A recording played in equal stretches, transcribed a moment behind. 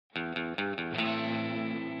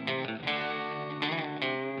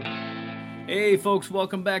Hey folks,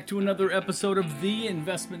 welcome back to another episode of the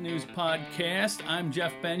Investment News Podcast. I'm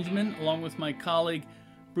Jeff Benjamin, along with my colleague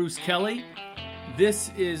Bruce Kelly.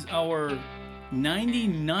 This is our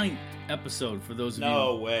 99th episode for those of you.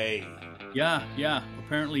 No way. Yeah.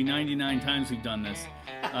 Apparently 99 times we've done this.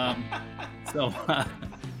 So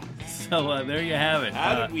there you have it.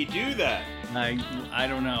 How did we do that? I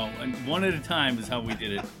don't know. One at a time is how we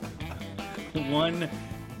did it. One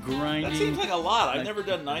grinding. That seems like a lot. I've never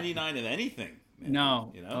done 99 in anything.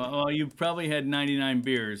 No. You know? Well, you probably had 99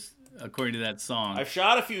 beers, according to that song. I've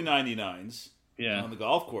shot a few 99s. Yeah. On the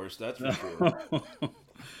golf course, that's for sure.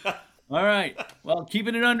 All right. Well,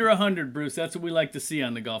 keeping it under 100, Bruce. That's what we like to see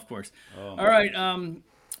on the golf course. Oh, all right.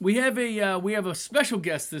 We have a special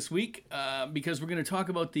guest this week because we're going to talk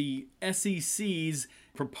about the SEC's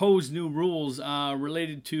proposed new rules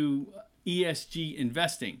related to ESG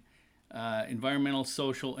investing, environmental,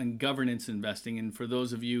 social, and governance investing. And for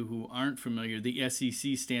those of you who aren't familiar, the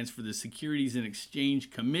SEC stands for the Securities and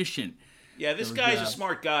Exchange Commission. Yeah, this guy's a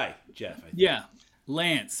smart guy, Jeff. I think. Yeah,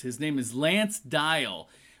 Lance. His name is Lance Dial.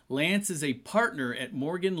 Lance is a partner at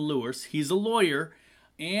Morgan Lewis. He's a lawyer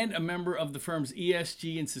and a member of the firm's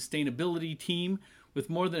ESG and sustainability team with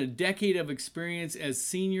more than a decade of experience as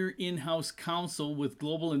senior in-house counsel with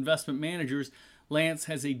global investment managers. Lance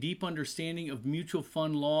has a deep understanding of mutual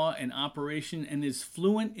fund law and operation and is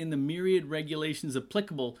fluent in the myriad regulations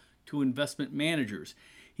applicable to investment managers.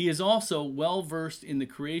 He is also well-versed in the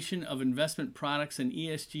creation of investment products and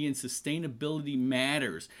ESG and sustainability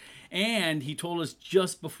matters. And he told us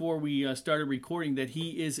just before we started recording that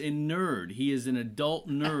he is a nerd. He is an adult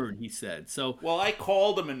nerd, he said. So, well, I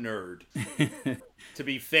called him a nerd. To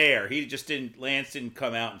be fair, Lance didn't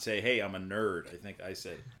come out and say, "Hey, I'm a nerd." I think I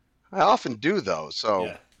said. I often do, though, so...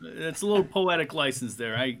 Yeah. It's a little poetic license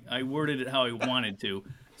there. I worded it how I wanted to.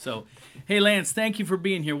 So, hey, Lance, thank you for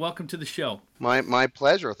being here. Welcome to the show. My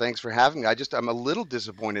pleasure. Thanks for having me. I'm a little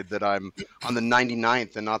disappointed that I'm on the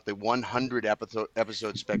 99th and not the 100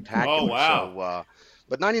 episode spectacular. Oh, wow. So,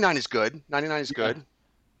 but 99 is good. 99 is good.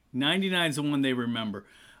 99 is the one they remember.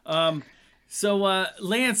 So,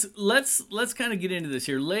 Lance, let's kind of get into this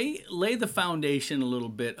here. Lay the foundation a little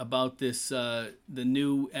bit about this the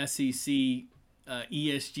new SEC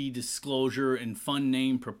ESG disclosure and fund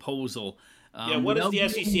name proposal. What has the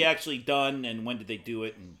SEC actually done, and when did they do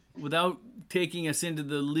it? And without taking us into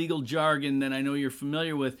the legal jargon that I know you're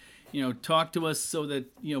familiar with, talk to us so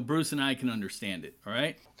that Bruce and I can understand it. All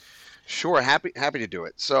right? Sure, happy to do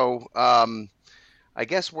it. So, I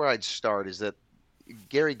guess where I'd start is that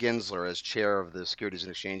Gary Gensler, as chair of the Securities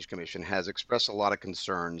and Exchange Commission, has expressed a lot of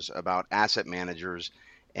concerns about asset managers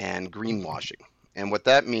and greenwashing. And what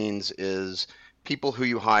that means is people who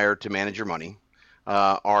you hire to manage your money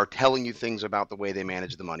are telling you things about the way they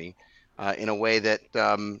manage the money in a way that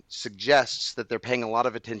suggests that they're paying a lot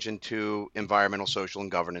of attention to environmental, social,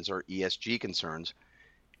 and governance, or ESG concerns,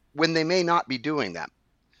 when they may not be doing that.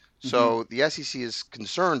 So the SEC is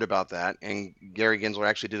concerned about that, and Gary Gensler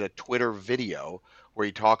actually did a Twitter video where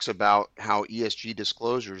he talks about how ESG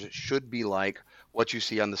disclosures should be like what you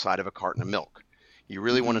see on the side of a carton of milk. You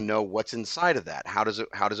really want to know what's inside of that. How does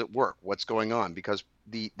it work? What's going on? Because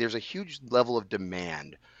there's a huge level of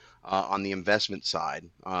demand on the investment side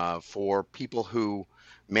for people who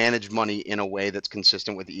manage money in a way that's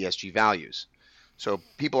consistent with ESG values. So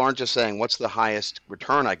people aren't just saying, what's the highest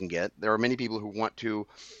return I can get? There are many people who want to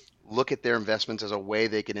look at their investments as a way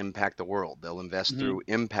they can impact the world. They'll invest through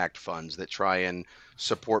impact funds that try and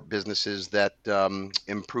support businesses that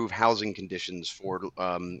improve housing conditions for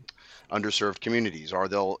underserved communities, or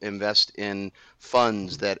they'll invest in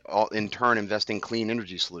funds that in turn invest in clean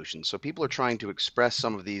energy solutions. So people are trying to express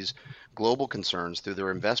some of these global concerns through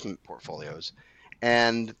their investment portfolios.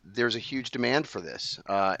 And there's a huge demand for this.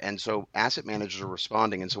 And so asset managers are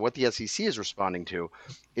responding. And so what the SEC is responding to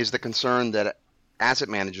is the concern that asset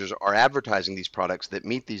managers are advertising these products that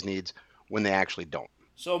meet these needs when they actually don't.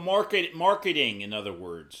 So marketing, in other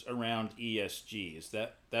words, around ESG,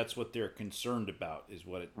 that's what they're concerned about, is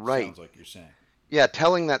what it sounds like you're saying. Yeah,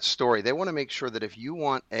 telling that story. They want to make sure that if you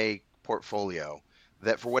want a portfolio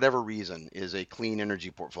that for whatever reason is a clean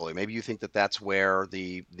energy portfolio, maybe you think that that's where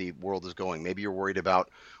the world is going. Maybe you're worried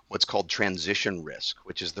about what's called transition risk,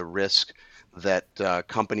 which is the risk that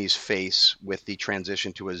companies face with the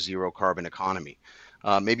transition to a zero carbon economy.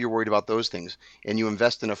 Maybe you're worried about those things, and you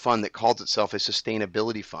invest in a fund that calls itself a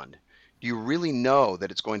sustainability fund. Do you really know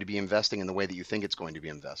that it's going to be investing in the way that you think it's going to be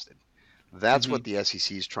invested? That's what the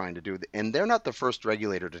SEC is trying to do. And they're not the first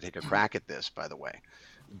regulator to take a crack at this, by the way.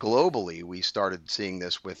 Globally, we started seeing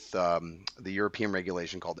this with the European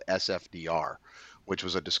regulation called SFDR, which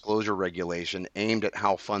was a disclosure regulation aimed at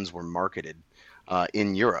how funds were marketed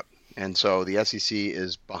in Europe. And so the SEC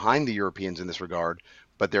is behind the Europeans in this regard,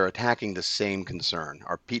 but they're attacking the same concern.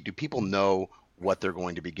 Do people know what they're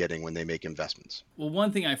going to be getting when they make investments? Well,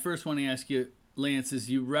 one thing I first want to ask you, Lance, is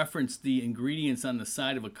you referenced the ingredients on the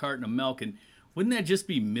side of a carton of milk, and wouldn't that just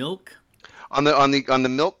be milk? On the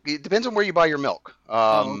milk, it depends on where you buy your milk.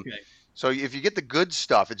 Okay. So if you get the good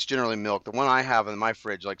stuff, it's generally milk. The one I have in my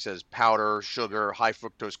fridge says powder, sugar, high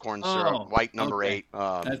fructose corn syrup, white number 8.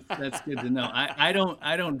 That's good to know. I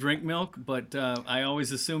don't drink milk, but I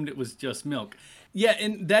always assumed it was just milk. Yeah,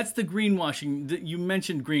 and that's the greenwashing. You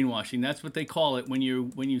mentioned greenwashing. That's what they call it when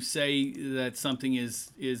you say that something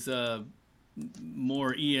is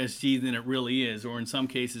more ESG than it really is, or in some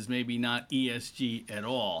cases maybe not ESG at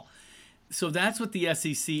all. So that's what the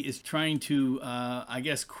SEC is trying to, I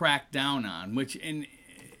guess, crack down on. Which and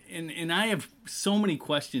I have so many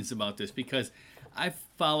questions about this because I've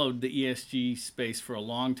followed the ESG space for a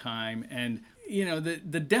long time, and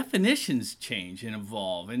the definitions change and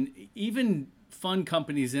evolve, and even fund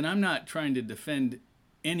companies. And I'm not trying to defend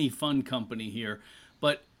any fund company here,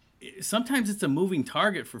 but sometimes it's a moving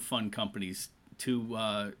target for fund companies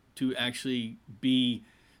to actually be,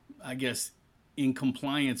 I guess, in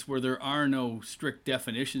compliance where there are no strict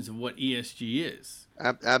definitions of what ESG is.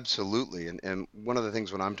 Absolutely. And one of the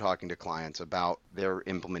things when I'm talking to clients about their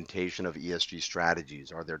implementation of ESG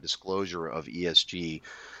strategies or their disclosure of ESG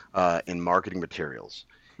in marketing materials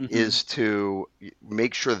is to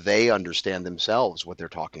make sure they understand themselves what they're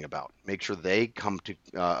talking about. Make sure they come to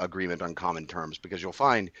agreement on common terms, because you'll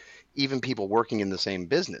find even people working in the same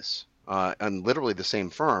business and literally the same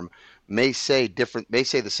firm may say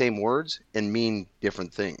the same words and mean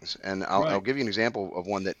different things. And I'll give you an example of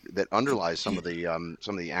one that underlies some of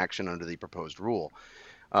the action under the proposed rule.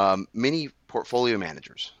 Many portfolio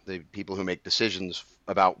managers, the people who make decisions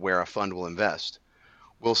about where a fund will invest,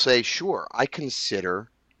 will say, "Sure, I consider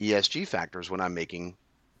ESG factors when I'm making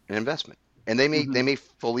an investment," and they may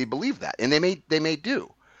fully believe that, and they may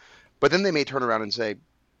do, but then they may turn around and say,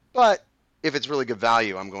 "But if it's really good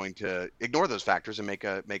value, I'm going to ignore those factors and make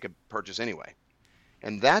a purchase anyway."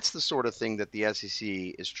 And that's the sort of thing that the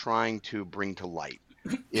SEC is trying to bring to light.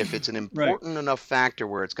 If it's an important enough factor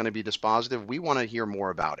where it's going to be dispositive, we want to hear more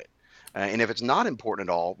about it. And if it's not important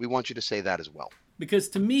at all, we want you to say that as well. Because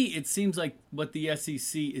to me, it seems like what the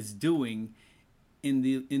SEC is doing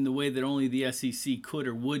in the way that only the SEC could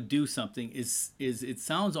or would do something is it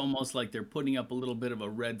sounds almost like they're putting up a little bit of a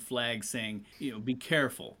red flag saying, be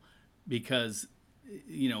careful, because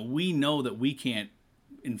we know that we can't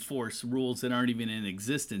enforce rules that aren't even in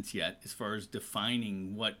existence yet as far as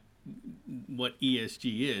defining what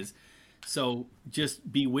ESG is. So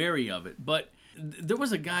just be wary of it. But there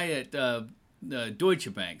was a guy at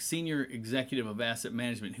Deutsche Bank, senior executive of asset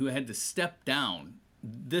management, who had to step down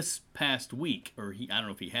this past week, or I don't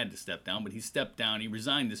know if he had to step down, but he stepped down. He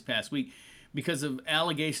resigned this past week because of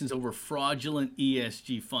allegations over fraudulent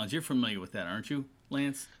ESG funds. You're familiar with that, aren't you,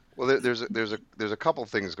 Lance? Well, there's a couple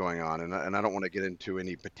things going on, and I don't want to get into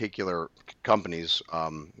any particular companies,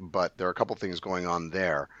 but there are a couple things going on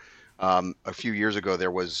there. A few years ago, there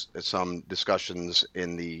was some discussions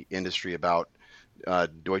in the industry about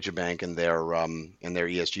Deutsche Bank and their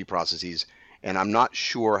ESG processes. And I'm not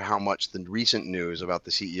sure how much the recent news about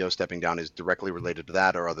the CEO stepping down is directly related to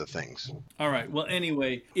that or other things. All right. Well,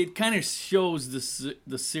 anyway, it kind of shows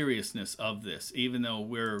the seriousness of this, even though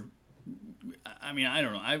I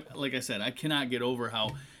don't know. Like I said, I cannot get over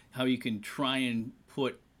how you can try and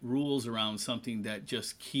put rules around something that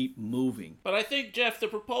just keep moving. But I think, Jeff, the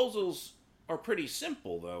proposals are pretty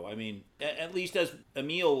simple, though. I mean, at least as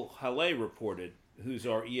Emil Halle reported, who's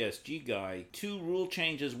our ESG guy, 2 rule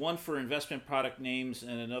changes, one for investment product names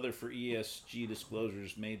and another for ESG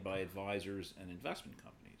disclosures made by advisors and investment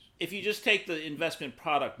companies. If you just take the investment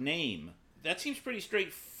product name, that seems pretty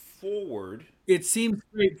straightforward. It seems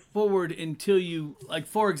straightforward until you, like,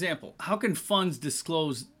 for example, how can funds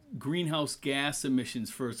disclose greenhouse gas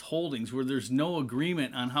emissions for its holdings where there's no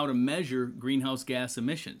agreement on how to measure greenhouse gas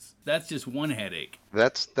emissions? That's just one headache.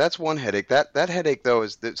 That's one headache. That headache, though,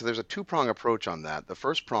 is so there's a 2-prong approach on that. The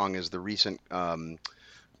first prong is the recent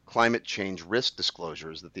climate change risk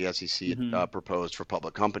disclosures that the SEC proposed for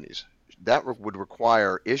public companies. That would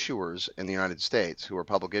require issuers in the United States who are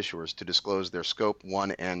public issuers to disclose their scope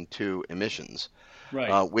 1 and 2 emissions,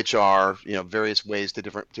 which are various ways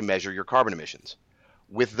to measure your carbon emissions.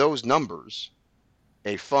 With those numbers,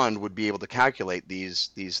 a fund would be able to calculate these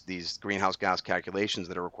greenhouse gas calculations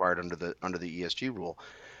that are required under the ESG rule.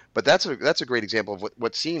 But that's a great example of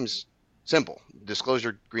what seems simple: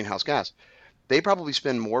 disclosure greenhouse gas. they probably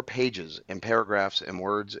spend more pages and paragraphs and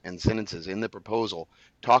words and sentences in the proposal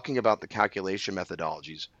talking about the calculation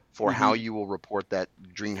methodologies for how you will report that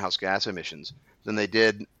greenhouse gas emissions than they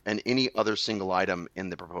did in any other single item in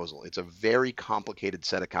the proposal. It's a very complicated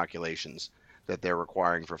set of calculations that they're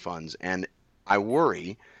requiring for funds. And I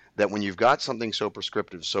worry that when you've got something so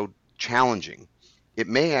prescriptive, so challenging, it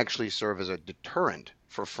may actually serve as a deterrent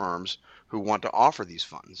for firms who want to offer these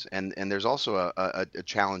funds. And there's also a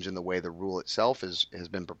challenge in the way the rule itself has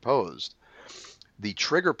been proposed. The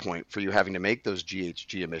trigger point for you having to make those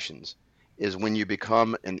GHG emissions is when you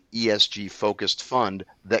become an ESG focused fund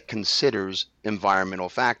that considers environmental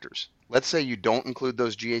factors. Let's say you don't include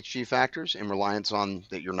those GHG factors in reliance on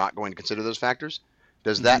that you're not going to consider those factors.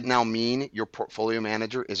 Does that now mean your portfolio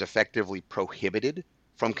manager is effectively prohibited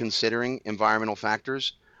from considering environmental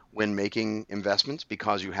factors when making investments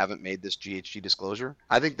because you haven't made this GHG disclosure?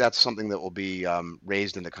 I think that's something that will be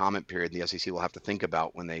raised in the comment period. The SEC will have to think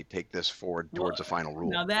about when they take this forward towards a final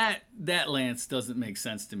rule. Now that Lance doesn't make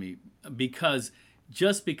sense to me, because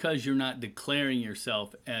just because you're not declaring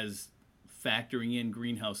yourself as factoring in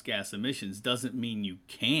greenhouse gas emissions doesn't mean you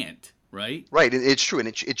can't, right? Right, it's true, and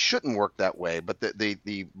it shouldn't work that way. But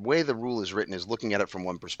the way the rule is written is looking at it from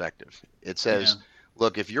one perspective. It says,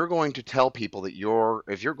 look, if you're going to tell people that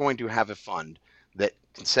if you're going to have a fund that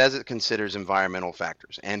says it considers environmental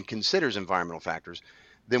factors and considers environmental factors,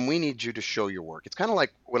 then we need you to show your work. It's kind of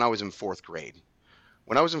like when I was in fourth grade.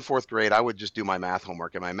 When I was in fourth grade, I would just do my math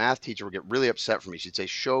homework, and my math teacher would get really upset for me. She'd say,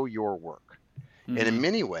 show your work. And in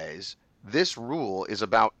many ways, this rule is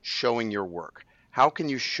about showing your work. How can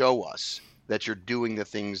you show us that you're doing the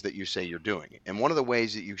things that you say you're doing? And one of the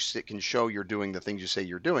ways that you can show you're doing the things you say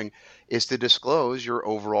you're doing is to disclose your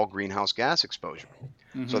overall greenhouse gas exposure.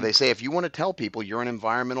 So they say if you want to tell people you're an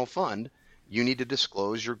environmental fund, you need to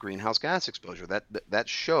disclose your greenhouse gas exposure. That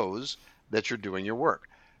shows that you're doing your work.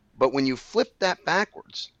 But when you flip that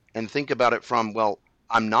backwards and think about it from, well,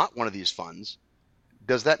 I'm not one of these funds,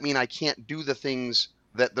 does that mean I can't do the things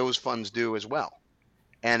that those funds do as well?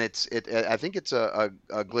 And I think it's a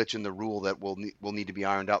glitch in the rule that will need to be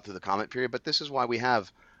ironed out through the comment period. But this is why we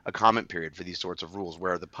have a comment period for these sorts of rules,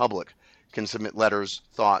 where the public can submit letters,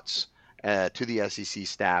 thoughts to the SEC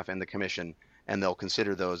staff and the commission, and they'll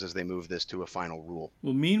consider those as they move this to a final rule.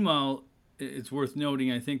 Well, meanwhile, it's worth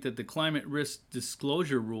noting, I think, that the climate risk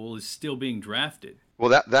disclosure rule is still being drafted.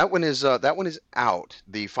 Well, that one is out.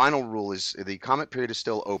 The final rule is the comment period is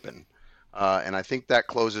still open. And I think that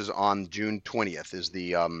closes on June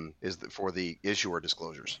 20th for the issuer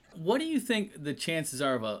disclosures. What do you think the chances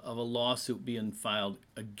are of a lawsuit being filed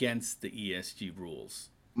against the ESG rules?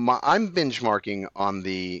 I'm benchmarking on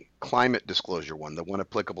the climate disclosure one, the one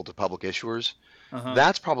applicable to public issuers.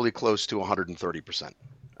 That's probably close to 130%.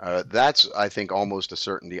 That's, I think, almost a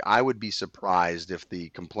certainty. I would be surprised if the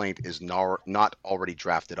complaint is not already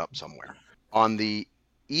drafted up somewhere. On the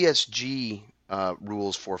ESG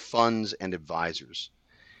rules for funds and advisors,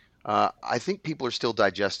 I think people are still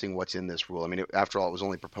digesting what's in this rule. I mean, after all, it was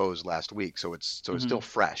only proposed last week, so it's still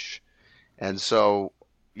fresh. And so,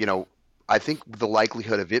 I think the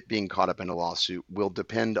likelihood of it being caught up in a lawsuit will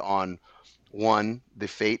depend on, one, the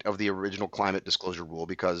fate of the original climate disclosure rule,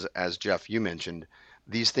 because as Jeff, you mentioned,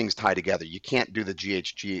 these things tie together. You can't do the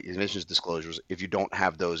GHG emissions disclosures if you don't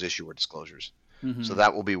have those issuer disclosures. So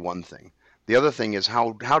that will be one thing. The other thing is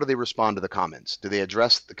how do they respond to the comments? Do they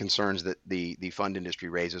address the concerns that the fund industry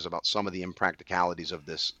raises about some of the impracticalities of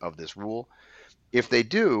this rule? If they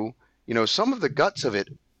do, some of the guts of it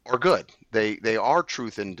are good. They are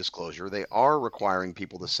truth in disclosure. They are requiring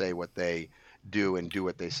people to say what they do and do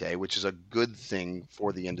what they say, which is a good thing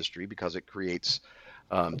for the industry because it creates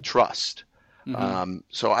trust.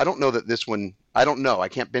 So I don't know that this one, I don't know. I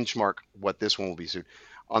can't benchmark what this one will be sued.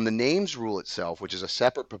 On the names rule itself, which is a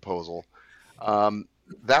separate proposal,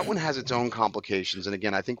 that one has its own complications. And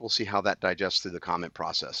again, I think we'll see how that digests through the comment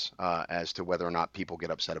process as to whether or not people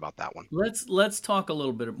get upset about that one. Let's talk a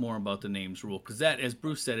little bit more about the names rule, because that, as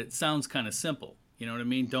Bruce said, it sounds kind of simple. You know what I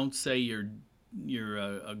mean? Don't say you're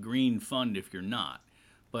a green fund if you're not.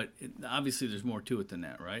 But obviously there's more to it than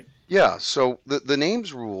that, right? Yeah. So the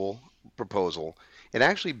names rule proposal, it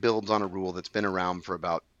actually builds on a rule that's been around for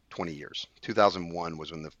about 20 years. 2001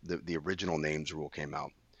 was when the original names rule came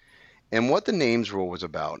out. And what the names rule was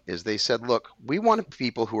about is they said, look, we want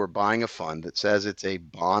people who are buying a fund that says it's a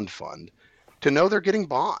bond fund to know they're getting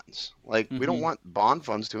bonds. Like, we don't want bond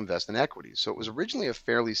funds to invest in equities. So it was originally a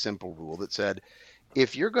fairly simple rule that said,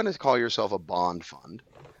 if you're going to call yourself a bond fund,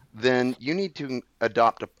 then you need to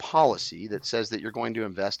adopt a policy that says that you're going to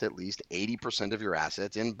invest at least 80% of your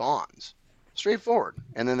assets in bonds. straightforward.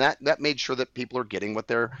 And then that made sure that people are getting what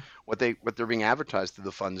they're being advertised through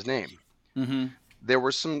the fund's name. Mm-hmm. There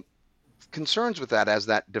were some concerns with that as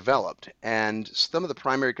that developed, and some of the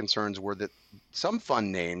primary concerns were that some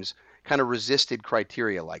fund names kind of resisted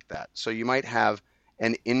criteria like that. So you might have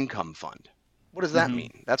an income fund. What does that Mm-hmm.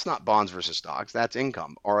 mean? That's not bonds versus stocks. That's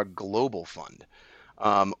income. Or a global fund,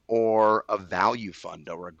 or a value fund,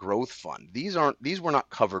 or a growth fund. These were not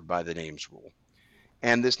covered by the names rule.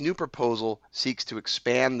 And this new proposal seeks to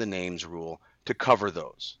expand the names rule to cover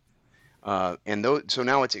those. So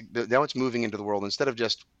now it's moving into the world. Instead of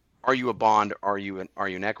just, are you a bond? Are you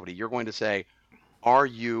an equity? You're going to say, are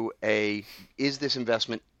you a is this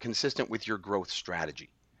investment consistent with your growth strategy?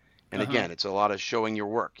 And Uh-huh. again, it's a lot of showing your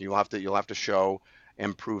work. You'll have to show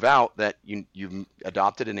and prove out that you've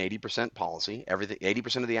adopted an 80% policy. Everything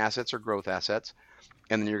 80% of the assets are growth assets,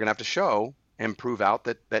 and then you're going to have to show and prove out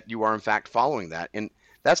that you are in fact following that. And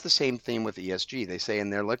that's the same thing with ESG. They say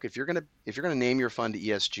in there, look, if you're gonna name your fund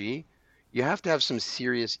ESG, you have to have some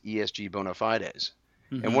serious ESG bona fides.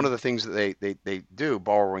 And Mm-hmm. one of the things that they do,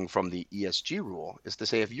 borrowing from the ESG rule, is to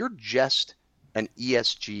say if you're just an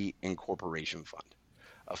ESG incorporation fund,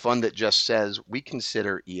 a fund that just says we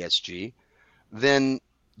consider ESG, then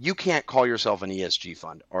you can't call yourself an ESG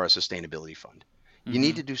fund or a sustainability fund. You Mm-hmm.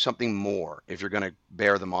 need to do something more if you're going to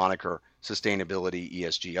bear the moniker sustainability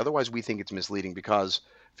ESG. Otherwise, we think it's misleading because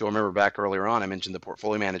if you'll remember back earlier on, I mentioned the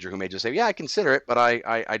portfolio manager who may just say, yeah, I consider it, but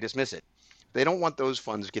I dismiss it. They don't want those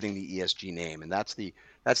funds getting the ESG name, and that's the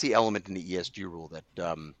element in the ESG rule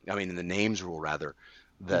in the names rule rather,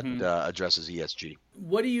 that Mm-hmm. addresses ESG.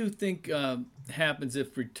 What do you think happens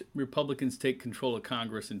if Republicans take control of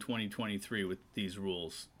Congress in 2023 with these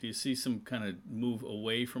rules? Do you see some kind of move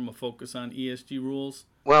away from a focus on ESG rules?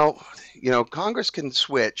 Well, Congress can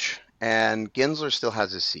switch, and Gensler still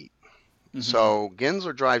has his seat. Mm-hmm. So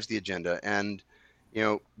Gensler drives the agenda, and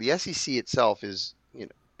the SEC itself is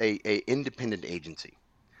a independent agency.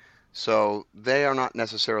 So they are not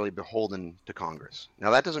necessarily beholden to Congress.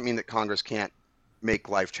 Now that doesn't mean that Congress can't make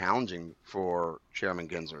life challenging for Chairman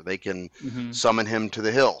Gensler. They can Mm-hmm. summon him to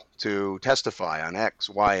the Hill to testify on X,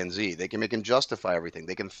 Y, and Z. They can make him justify everything.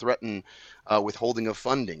 They can threaten withholding of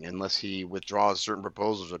funding unless he withdraws certain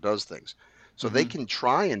proposals or does things. So they Mm-hmm. can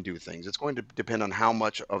try and do things. It's going to depend on how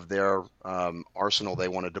much of their arsenal they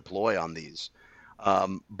want to deploy on these.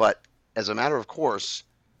 But as a matter of course,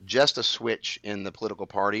 just a switch in the political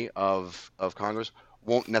party of Congress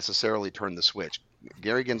won't necessarily turn the switch.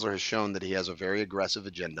 Gary Gensler has shown that he has a very aggressive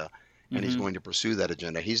agenda, and he's Mm-hmm. going to pursue that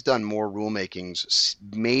agenda. He's done more rulemakings,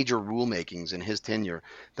 major rulemakings in his tenure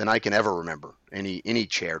than I can ever remember any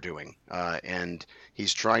chair doing, and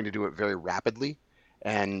he's trying to do it very rapidly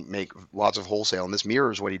and make lots of wholesale. And this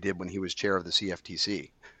mirrors what he did when he was chair of the CFTC.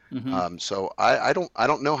 Mm-hmm. So I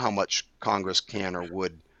don't know how much Congress can or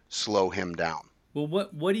would slow him down. Well,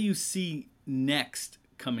 what do you see next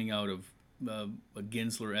coming out of a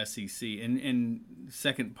Gensler SEC? And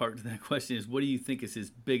second part to that question is, what do you think is his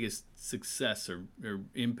biggest success or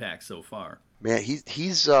impact so far? Man,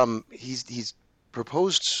 he's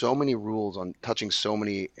proposed so many rules on touching so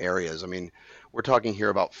many areas. I mean, we're talking here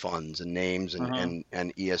about funds and names and Uh-huh.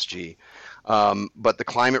 and ESG, but the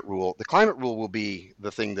climate rule will be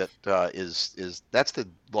the thing that is that's the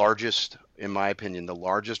largest, in my opinion, the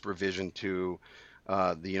largest revision to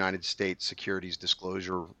the United States securities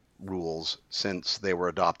disclosure rules since they were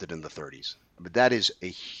adopted in the 30s. But that is a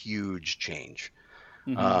huge change.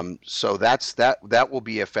 Mm-hmm. So that will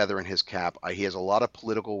be a feather in his cap. He has a lot of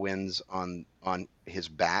political wins on his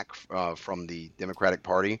back from the Democratic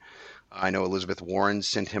Party. I know Elizabeth Warren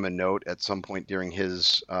sent him a note at some point during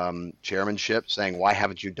his chairmanship saying, "Why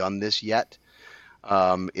haven't you done this yet?"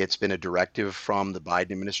 It's been a directive from the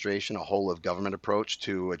Biden administration, a whole of government approach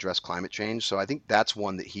to address climate change. So I think that's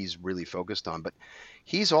one that he's really focused on. But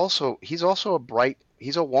he's also he's a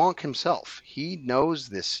wonk himself. He knows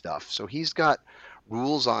this stuff. So he's got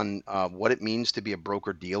rules on what it means to be a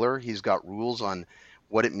broker dealer. He's got rules on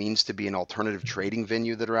what it means to be an alternative trading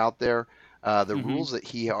venue that are out there. The Mm-hmm. rules that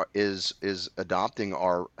he is adopting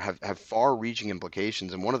have far-reaching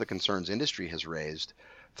implications, and one of the concerns industry has raised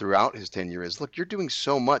throughout his tenure is, look, you're doing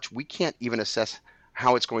so much, we can't even assess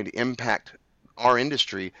how it's going to impact our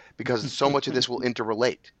industry because so much of this will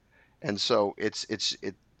interrelate. And so it's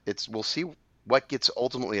we'll see what gets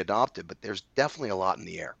ultimately adopted, but there's definitely a lot in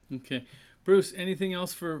the air. Okay. Bruce, anything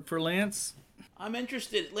else for Lance? I'm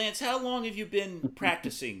interested, Lance. How long have you been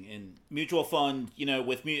practicing in mutual fund,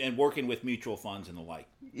 and working with mutual funds and the like?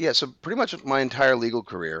 Yeah, so pretty much my entire legal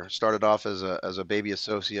career started off as a baby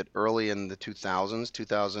associate early in the 2000s,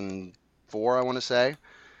 2004, I want to say.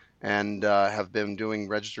 and have been doing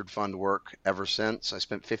registered fund work ever since. I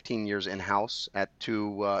spent 15 years in-house at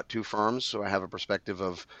two firms, so I have a perspective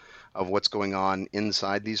of what's going on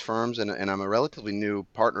inside these firms, and I'm a relatively new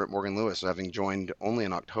partner at Morgan Lewis, having joined only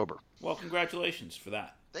in October. Well, congratulations for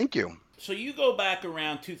that. Thank you. So you go back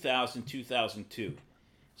around 2000, 2002.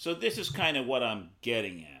 So this is kind of what I'm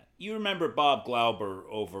getting at. You remember Bob Glauber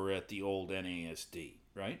over at the old NASD,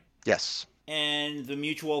 right? Yes. And the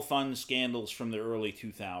mutual fund scandals from the early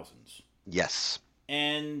 2000s. Yes.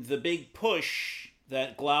 And the big push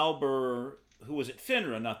that Glauber, who was at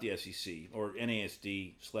FINRA, not the SEC, or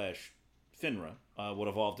NASD slash FINRA, what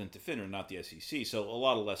evolved into FINRA, not the SEC, so a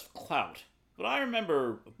lot of less clout. But I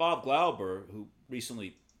remember Bob Glauber, who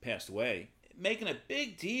recently passed away, making a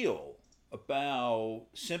big deal about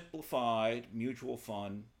simplified mutual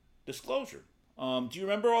fund disclosure. Do you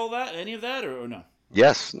remember all that, any of that, or no?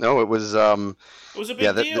 Yes. No, it was. It was a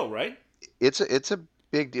big deal, right? It's a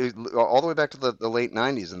big deal all the way back to the late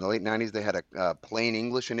 90s. In the late 90s, they had a plain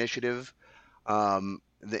English initiative, and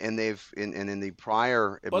they've in the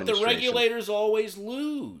prior But the administration. regulators always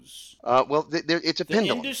lose. Well, it's a The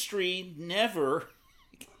pendulum. industry never,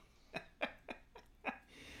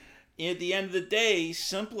 at the end of the day,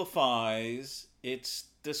 simplifies its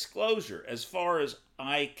disclosure, as far as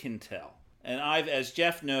I can tell. And as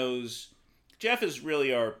Jeff knows, Jeff is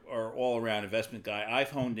really our all-around investment guy. I've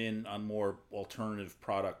honed in on more alternative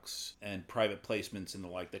products and private placements and the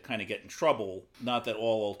like that kind of get in trouble. Not that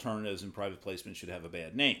all alternatives and private placements should have a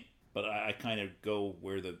bad name, but I kind of go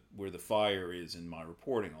where the fire is in my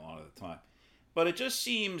reporting a lot of the time. But it just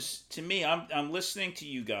seems to me, I'm listening to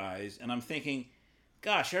you guys and I'm thinking,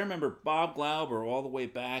 gosh, I remember Bob Glauber all the way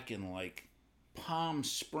back in like Palm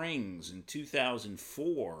Springs in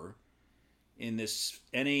 2004 in this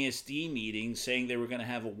NASD meeting saying they were going to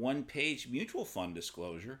have a one-page mutual fund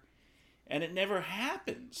disclosure, and it never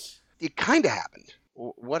happens. It kind of happened.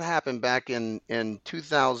 What happened back in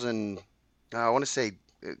 2000, I want to say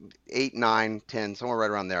 8, 9, 10, somewhere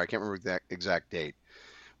right around there. I can't remember the exact date.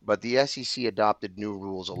 But the SEC adopted new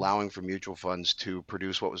rules allowing for mutual funds to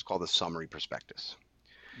produce what was called a summary prospectus.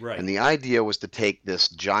 Right. And the idea was to take this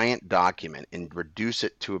giant document and reduce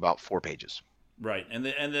it to about 4 pages. Right, and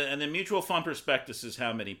the mutual fund prospectus is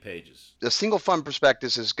how many pages? The single fund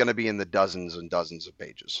prospectus is going to be in the dozens and dozens of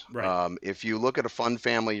pages. Right. If you look at a fund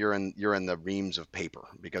family, you're in the reams of paper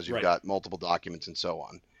because you've Right. got multiple documents and so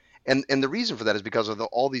on. And the reason for that is because of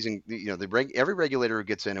all these, every regulator who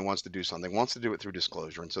gets in and wants to do something wants to do it through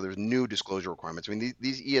disclosure, and so there's new disclosure requirements. I mean,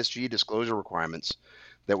 these ESG disclosure requirements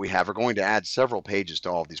that we have are going to add several pages to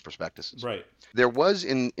all of these prospectuses. Right. There was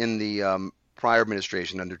in the prior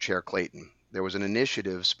administration under Chair Clayton, there was an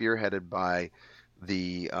initiative spearheaded by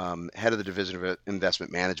the head of the Division of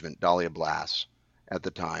Investment Management, Dahlia Blass, at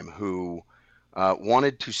the time, who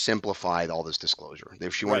wanted to simplify all this disclosure.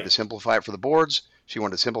 She wanted Right. to simplify it for the boards. She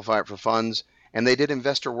wanted to simplify it for funds. And they did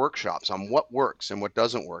investor workshops on what works and what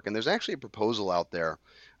doesn't work. And there's actually a proposal out there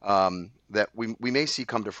that we may see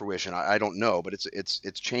come to fruition. I don't know, but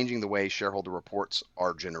it's changing the way shareholder reports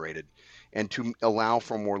are generated and to allow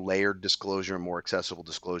for more layered disclosure and more accessible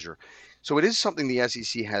disclosure. So it is something the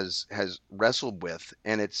SEC has wrestled with,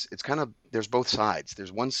 and it's kind of, there's both sides.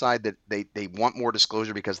 There's one side that they want more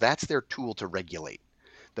disclosure because that's their tool to regulate.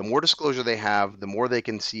 The more disclosure they have, the more they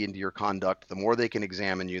can see into your conduct, the more they can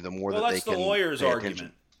examine you, the more that they can. Well, that's the lawyer's pay argument,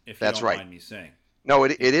 attention. if That's you don't right. mind me saying. No,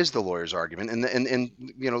 it is the lawyer's argument,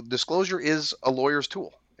 and disclosure is a lawyer's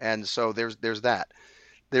tool, and so there's that.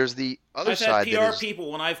 There's the other I've side had that PR is,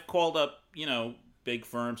 people when I've called up, big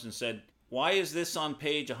firms and said, "Why is this on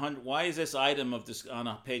page 100? Why is this item of this on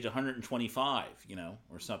page 125,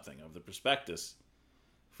 or something of the prospectus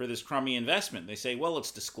for this crummy investment?" They say, "Well,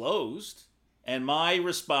 it's disclosed." And my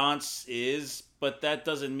response is, "But that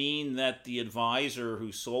doesn't mean that the advisor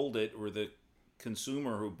who sold it or the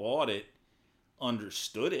consumer who bought it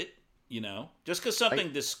understood it, Just because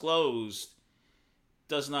something disclosed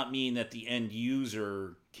does not mean that the end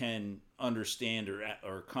user can understand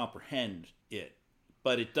or comprehend it.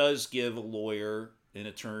 But it does give a lawyer, an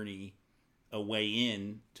attorney, a way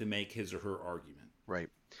in to make his or her argument." right.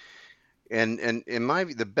 And in my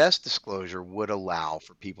view, the best disclosure would allow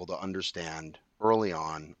for people to understand early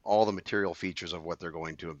on all the material features of what they're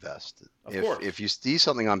going to invest. Of course. If you see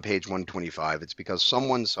something on page 125, it's because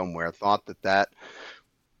someone somewhere thought that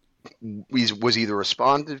was either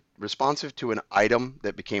responsive to an item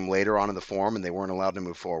that became later on in the form and they weren't allowed to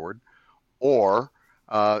move forward, or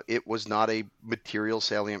it was not a material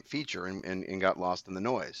salient feature and got lost in the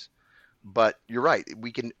noise. But you're right,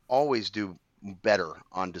 we can always do better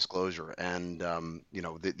on disclosure. And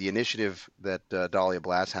the initiative that Dahlia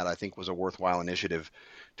Blass had, I think, was a worthwhile initiative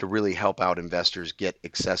to really help out investors get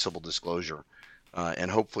accessible disclosure.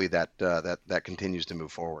 And hopefully that continues to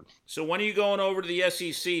move forward. So when are you going over to the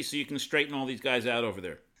SEC so you can straighten all these guys out over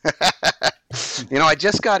there? I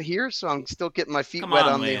just got here, so I'm still getting my feet wet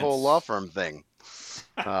on the whole law firm thing.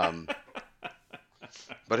 But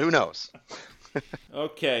who knows?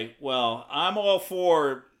 Okay, well, I'm all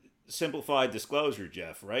for simplified disclosure,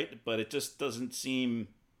 Jeff, right? But it just doesn't seem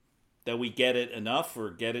that we get it enough or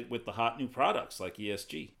get it with the hot new products like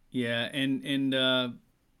ESG. Yeah, and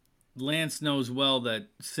Lance knows well that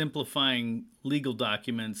simplifying legal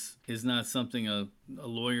documents is not something a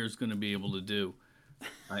lawyer is going to be able to do.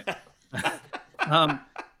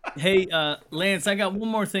 Hey, Lance, I got one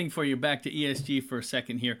more thing for you. Back to ESG for a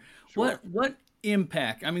second here. Sure. What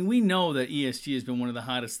impact? I mean, we know that ESG has been one of the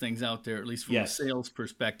hottest things out there, at least from a sales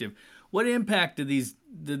perspective. What impact do these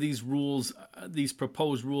rules, these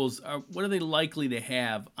proposed rules, what are they likely to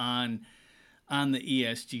have on the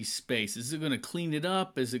ESG space? Is it going to clean it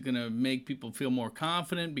up? Is it going to make people feel more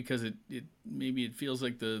confident because it maybe it feels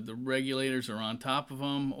like the regulators are on top of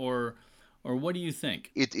them, or what do you think?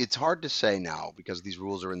 It's hard to say now because these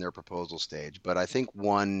rules are in their proposal stage, but I think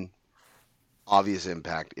one obvious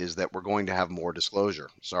impact is that we're going to have more disclosure.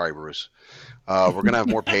 Sorry, Bruce. We're going to have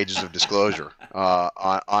more pages of disclosure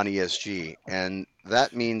on ESG, and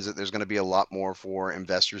that means that there's going to be a lot more for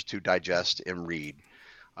investors to digest and read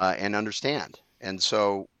and understand. And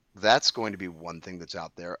so that's going to be one thing that's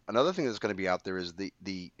out there. Another thing that's going to be out there is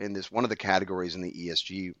one of the categories in the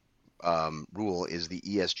ESG rule is the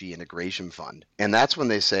ESG integration fund. And that's when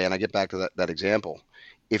they say, and I get back to that example,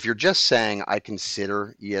 if you're just saying I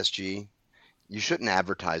consider ESG, you shouldn't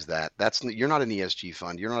advertise that. You're not an ESG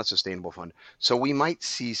fund. You're not a sustainable fund. So we might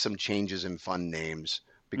see some changes in fund names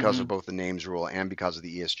because of both the names rule and because of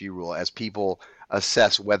the ESG rule as people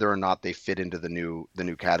assess whether or not they fit into the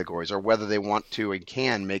new categories or whether they want to and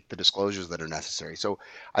can make the disclosures that are necessary. So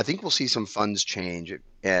I think we'll see some funds change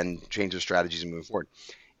and change their strategies and move forward.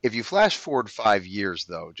 If you flash forward 5 years,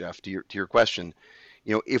 though, Jeff, to your question,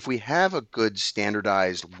 if we have a good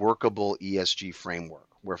standardized, workable ESG framework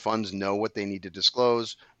where funds know what they need to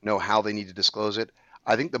disclose, know how they need to disclose it,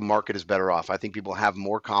 I think the market is better off. I think people have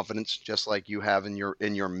more confidence, just like you have in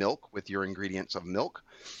your milk with your ingredients of milk.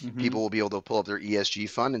 People will be able to pull up their ESG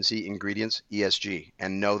fund and see ingredients ESG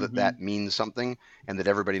and know that that means something and that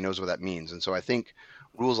everybody knows what that means. And so I think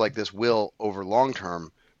rules like this will, over long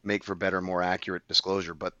term, make for better, more accurate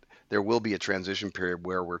disclosure. But there will be a transition period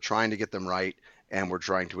where we're trying to get them right and we're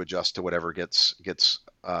trying to adjust to whatever gets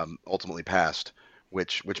ultimately passed,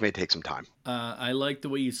 which may take some time. I like the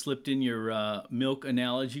way you slipped in your milk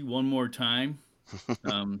analogy one more time.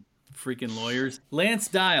 Freaking lawyers. Lance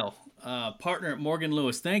Dial, partner at Morgan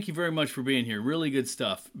Lewis. Thank you very much for being here. Really good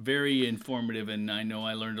stuff. Very informative, and I know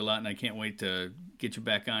I learned a lot, and I can't wait to get you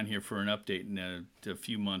back on here for an update in a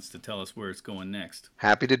few months to tell us where it's going next.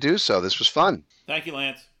 Happy to do so. This was fun. Thank you,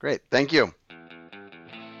 Lance. Great. Thank you.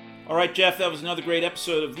 All right, Jeff, that was another great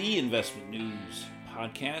episode of the Investment News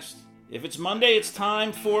Podcast. If it's Monday, it's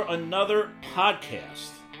time for another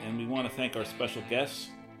podcast. And we want to thank our special guests,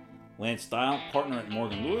 Lance Dial, partner at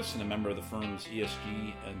Morgan Lewis and a member of the firm's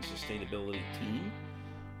ESG and sustainability team.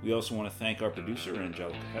 We also want to thank our producer,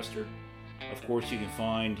 Angelica Hester. Of course, you can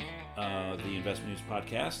find the Investment News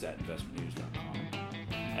Podcast at investmentnews.com,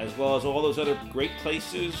 as well as all those other great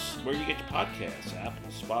places where you get your podcasts, Apple,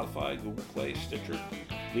 Spotify, Google Play, Stitcher.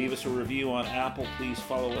 Leave us a review on Apple. Please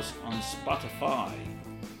follow us on Spotify.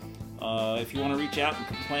 If you want to reach out and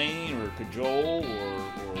complain or cajole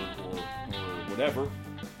or whatever,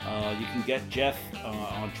 you can get Jeff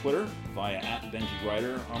on Twitter via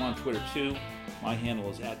 @BenjiWriter. I'm on Twitter too. My handle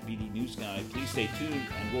is @BDNewsGuy. Please stay tuned,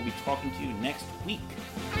 and we'll be talking to you next week.